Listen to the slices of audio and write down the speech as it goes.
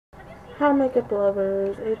Hi makeup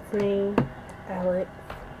lovers, it's me, Alex.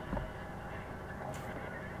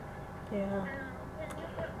 Yeah.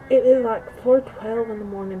 It is like 4:12 in the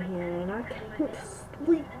morning here and I can't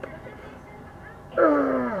sleep.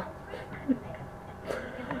 Ugh.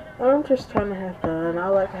 I'm just trying to have fun. I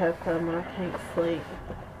like to have fun when I can't sleep.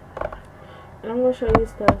 And I'm going to show you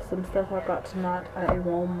some stuff I got tonight at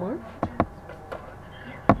Walmart.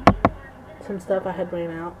 Some stuff I had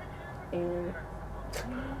ran out. And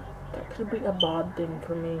that could be a bad thing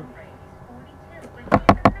for me.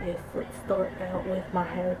 Yes, let's start out with my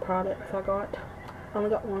hair products I got. I only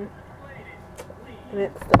got one. And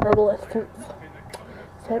it's the Herbal Essence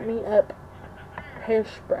Set Me Up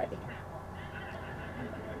Hairspray.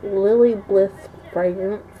 Lily Bliss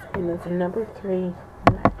fragrance, and it's number 3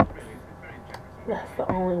 max. That's the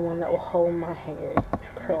only one that will hold my hair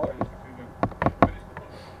curly.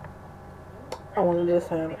 I wanted to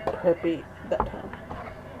sound preppy that time.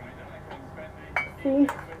 See?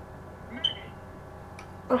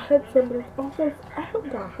 I had some of this almost out,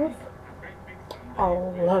 guys. I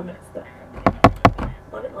love it stuff.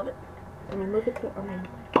 Love it, love it. I mean, look at it. I mean,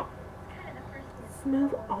 it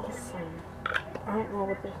smells awesome. I don't know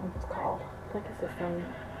what this one's called. I think it's the same.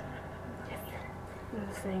 Yes,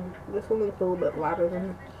 it's the same. This one looks a little bit lighter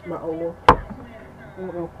than my old one. I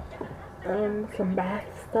don't know. Some bath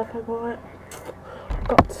stuff I got. I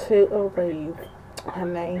got 2 of these.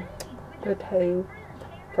 And they're 2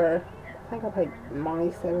 for, I think I paid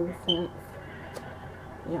 97 cents.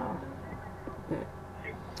 Yeah.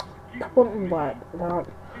 Purple and black. Like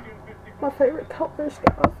my favorite colors,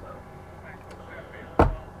 guys.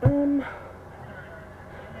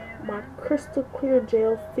 My crystal clear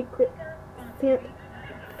gel secret scent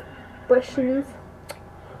expressions.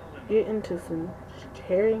 Get into some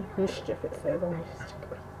cherry mischief, it says on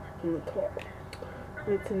the top.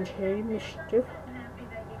 It's in cherry mischief.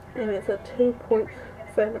 And it's a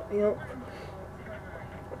 2.7 ounce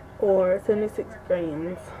or 76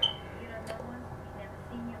 grams.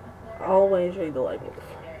 Always read the labels.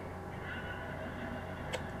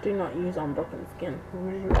 Do not use on broken skin.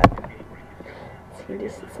 Remember that. See,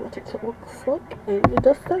 this is what it looks like. And it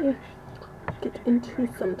does say, get into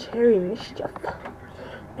some cherry mischief.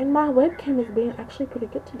 And my webcam is being actually pretty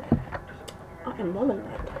good today. I am loving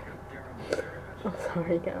that. I'm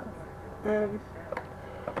sorry, guys.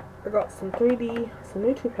 I got some 3D, some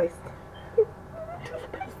new toothpaste. I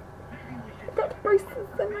got braces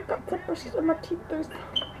and I got some brushes on my teeth.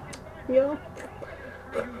 Yeah.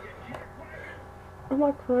 I'm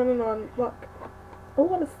like running on like a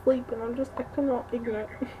lot of sleep and I'm just acting all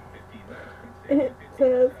ignorant. And it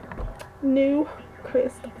says new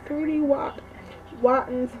crisp 3D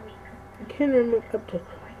whitens can remove up to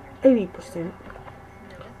 80%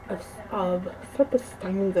 of surface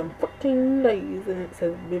stains in 14 days, and it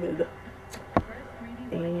says vivid.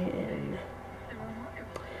 And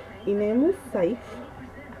enamel safe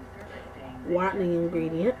whitening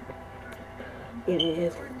ingredient. It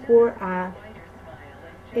is 4i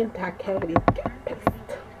anti-cavity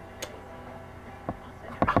paste.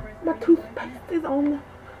 My toothpaste is on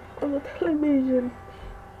the television,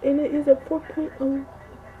 and it is a 4.0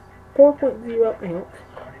 ounce,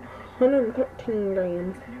 113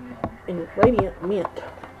 grams, and radiant mint.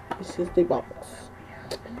 This is the box.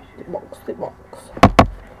 The box.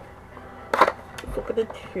 Let's look at the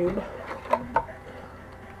tube.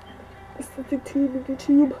 This is the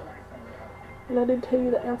tube. And I did tell you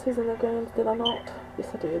the ounces and the grams, did I not? Yes,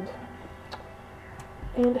 I did.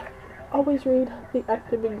 And always read the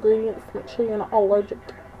active ingredients to make sure you're not allergic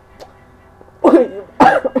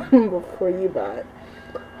before you buy it.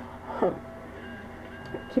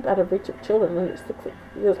 Keep out of reach of children under 6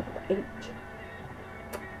 years of age.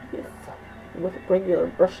 Yes, with regular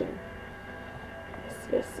brushing.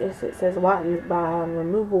 Yes, it says whitens by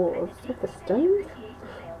removal of surface stains,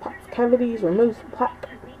 pops cavities, removes plaque,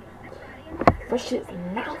 freshes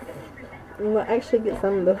mouth. I'm gonna actually get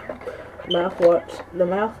some of the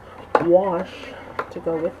mouthwash to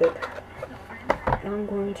go with it. And I'm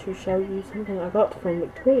going to show you something I got from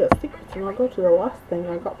Victoria's Secret, and I'll go to the last thing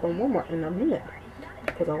I got from Walmart in a minute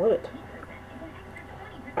because I love it.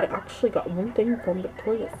 I actually got one thing from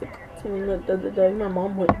Victoria's Secret, and the other day my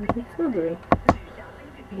mom went into surgery.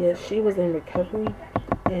 Yes, she was in recovery,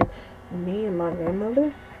 and me and my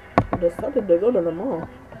grandmother decided to go to the mall.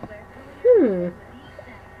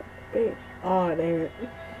 Very odd, ain't it?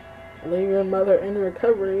 Leave your mother in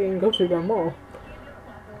recovery and go to the mall.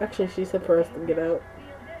 Actually, she said for us to get out.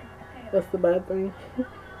 That's the bad thing.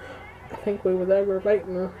 I think we was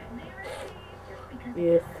aggravating her.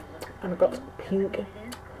 Yes. And I got some pink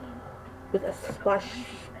with a splash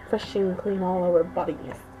fresh and clean all over body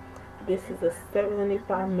mist. This is a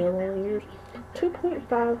 75 milliliters,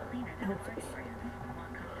 2.5 ounces.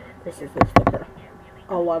 This is the sticker.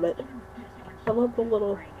 I love it. I love the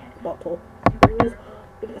little bottle.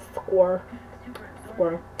 It is square.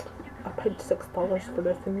 I paid $6 for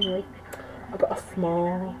this anyway. I got a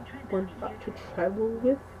small one to travel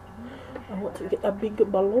with. I want to get a big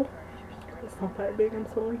bottle. It's not that big, I'm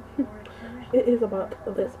sorry. It is about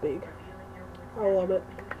this big. I love it.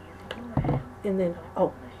 And then,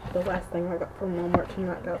 oh, the last thing I got from Walmart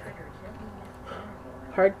tonight, guys.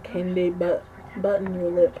 Hard candy button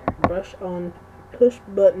your lip. Brush on push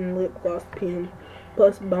button lip gloss pen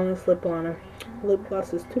plus bonus lip liner. Lip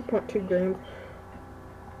gloss is 2.2 grams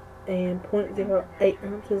and 0.08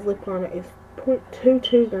 ounces. Lip liner is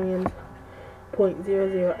 0.22 grams,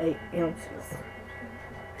 0.008 ounces.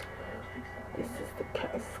 This is the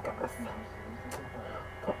case, guys.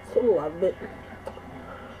 I love it.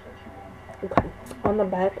 Okay, on the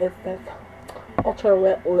back it says ultra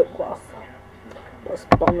wet lip gloss plus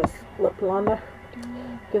bonus lip liner.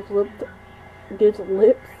 Gives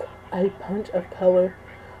lips a punch of color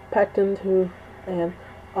packed into an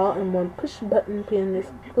all-in-one push button pen. This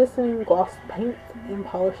glistening gloss paints and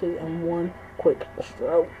polishes in one quick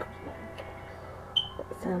stroke.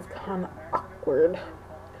 It sounds kind of awkward.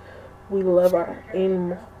 We love our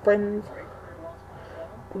animal friends.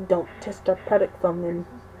 We don't test our products on them.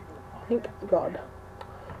 Thank God.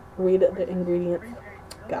 Read the ingredients,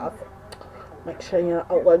 guys. Make sure you're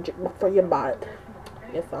not allergic before you buy it.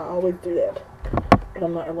 Yes, I always do that. But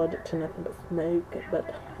I'm not allergic to nothing but smoke.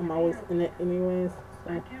 But I'm always in it anyways.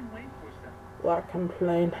 So, why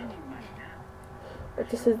complain? But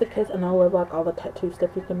this is the case, and I love like all the tattoo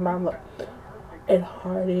stuff you can buy. Like Ed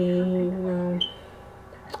Hardy, you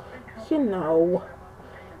know.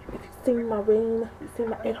 If you've seen my ring, you've seen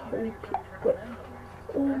my Ed Hardy picture.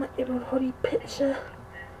 Oh, my Ed Hardy picture.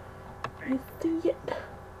 You see it?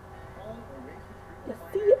 You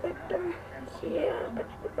see it right there? Yeah,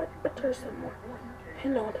 but there's some more.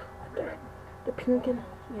 Hang on, right there. The pink one.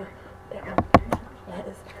 Yeah, that one. That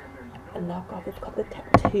is a knockoff. It's called the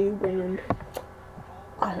Tattoo brand.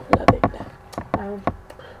 I love it.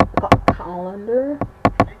 Got a calendar.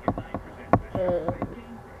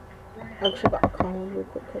 I actually got a calendar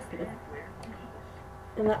for Christmas.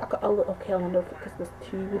 And I got a little calendar for Christmas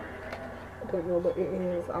too. I don't know what it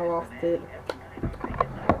is. I lost it.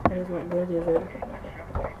 It is not good, is it?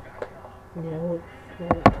 No, it's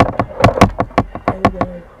not. Oh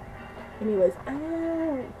no. Anyways, my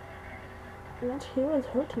hair is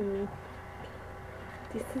hurting me.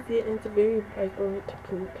 This is it. It's very vibrant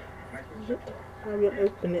pink. I will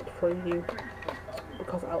open it for you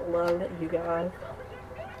because I love you guys.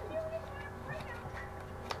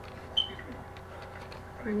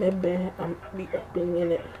 Maybe I'm be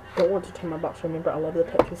opening it. Don't want to turn my box. Remember, I love the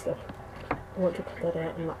tattoo stuff. I want to put that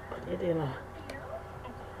out and not put it in a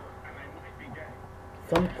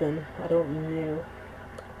something. I don't know.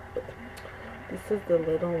 But this is the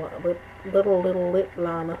little lip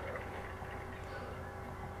liner.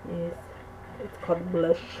 Yes, it's called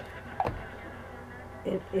Blush,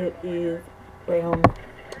 and it is brown.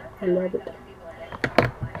 I love it.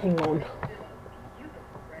 Hang on.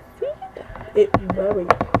 See it? It's very,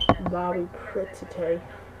 very pretty.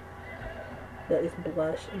 That is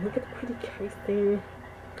Blush, and look at the pretty casing.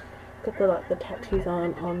 Look at the tattoos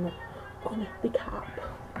on the cap,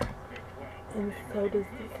 and so does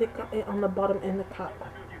this. It got it on the bottom and the cap,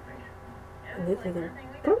 and this is in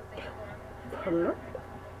color.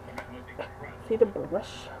 See the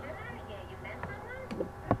brush? The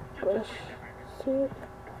brush. See it?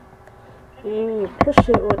 And you push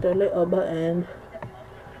it with the little button.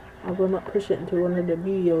 I will not push it into one of the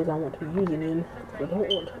videos I want to use it in. I don't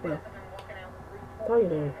want to. Tell you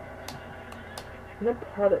know. The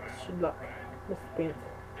products should look dispense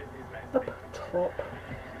up top.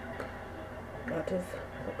 That is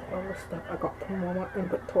all the stuff I got from Walmart and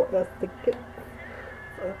put toward the ticket.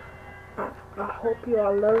 So I hope you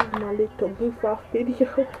all loved my little goof off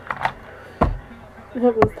video. I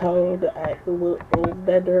was told to act a little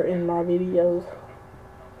better in my videos.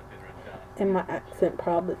 And my accent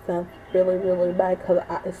probably sounds really, really bad because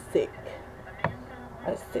I is sick.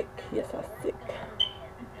 I'm sick. Yes, I'm sick.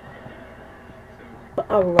 But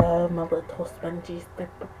I love my little spongy stuff,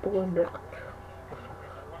 purple and black.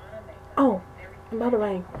 Oh, and by the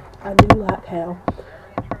way, I do like how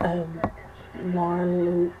Lauren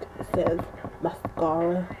Luke says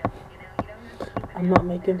mascara. I'm not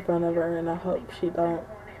making fun of her, and I hope she don't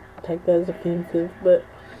take that as offensive, but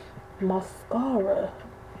mascara.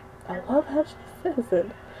 I love how she says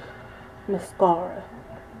it. Mascara.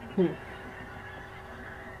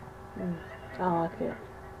 I like it.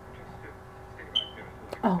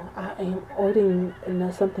 am ordering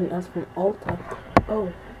something else from Ulta.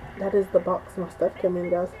 Oh, that is the box my stuff came in,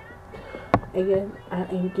 guys. Again, I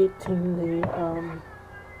am getting the,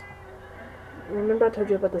 remember I told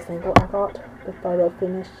you about the sample I got? The photo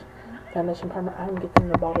finish foundation primer. I'm getting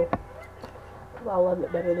the bottle. I love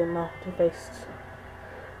it better than my Too Faced.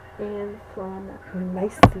 And from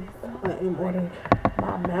Macy's, I am ordering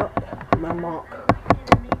my mock.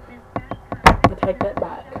 I'll take that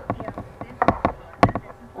back.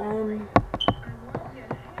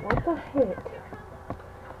 What the heck?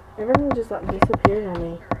 Everything just like disappeared on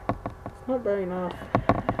me. It's not very nice.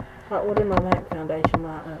 I ordered my MAC foundation,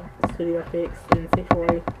 my Studio Fix in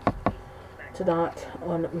Sephora tonight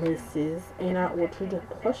on Macy's, and I ordered a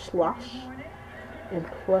Plush Lash and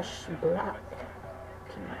Plush Black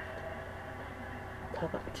tonight. I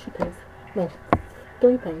got 2 things, no,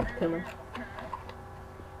 3 things coming,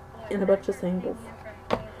 and a bunch of samples.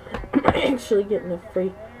 I'm actually getting a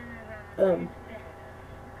free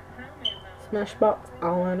Smashbox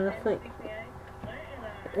eyeliner, I think,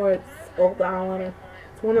 or it's old eyeliner.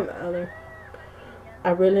 It's one or the other.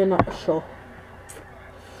 I'm really not sure.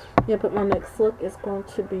 Yeah, but my next look is going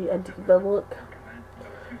to be a diva look,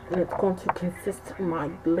 and it's going to consist of my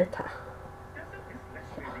glitter.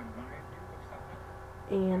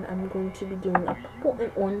 And I'm going to be doing a purple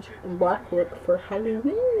and orange and black look for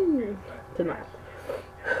Halloween tonight.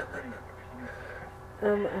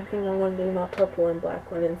 I think I'm going to do my purple and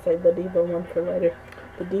black one and save the diva one for later.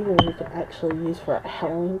 The diva one you can actually use for a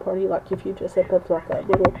Halloween party, like if you just set up like a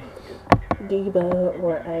little diva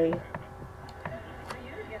or a,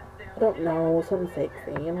 I don't know, something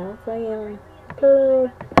sexy, you know what I'm saying?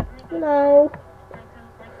 Girl, you know.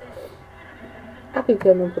 I could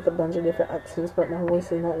come up with a bunch of different accents, but my voice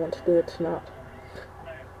does not want to do it tonight.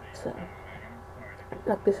 So,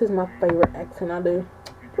 like, this is my favorite accent I do.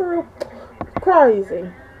 Girl,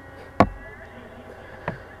 crazy.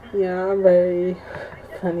 Yeah, I'm very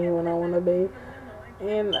funny when I want to be.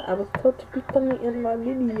 And I was told to be funny in my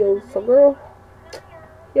videos. So, girl,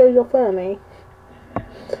 here's your funny.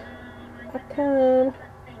 I come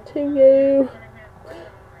to you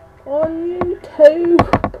on YouTube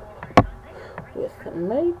with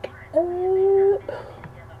makeup.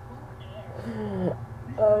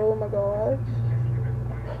 Oh my gosh.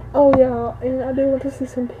 Oh yeah, and I do want to see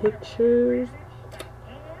some pictures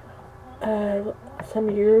of some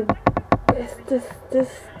of your this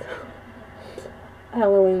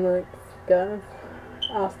Halloween looks, guys.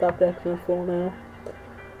 I'll stop acting a fool now.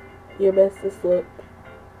 Your bestest look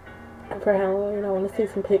for Halloween. I want to see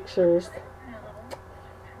some pictures.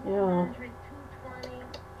 Yeah.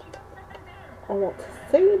 I want to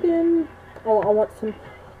see them. Oh, I want some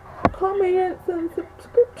comments and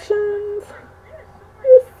subscriptions.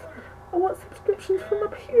 Yes, I want subscriptions from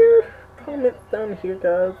up here. Comments down here,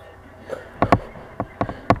 guys.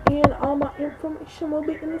 And all my information will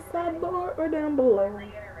be in the sidebar or down below.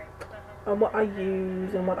 And what I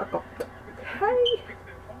use and what I got. Okay?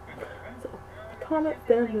 So, comments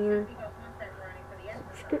down here.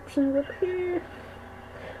 Subscriptions up here.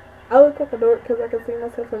 I look like a dork because I can see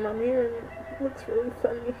myself in my mirror and it looks really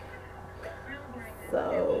funny.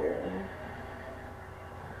 So,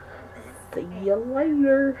 see you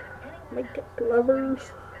later, makeup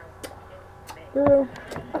lovers. Girl,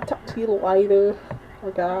 I'll talk to you later.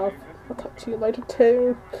 Or guys, I'll talk to you later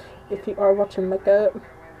too. If you are watching makeup.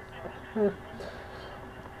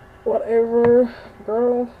 Whatever,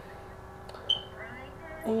 girl.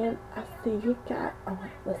 And I see you guys. Oh,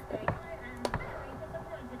 let's see.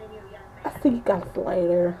 I see you guys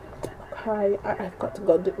later. Okay, I've got to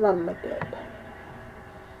go do my makeup.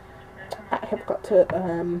 I have got to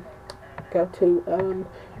go to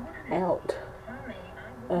out.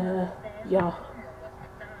 Yeah.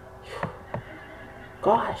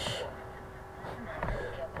 Gosh.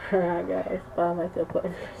 Alright guys, bye makeup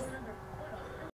lovers.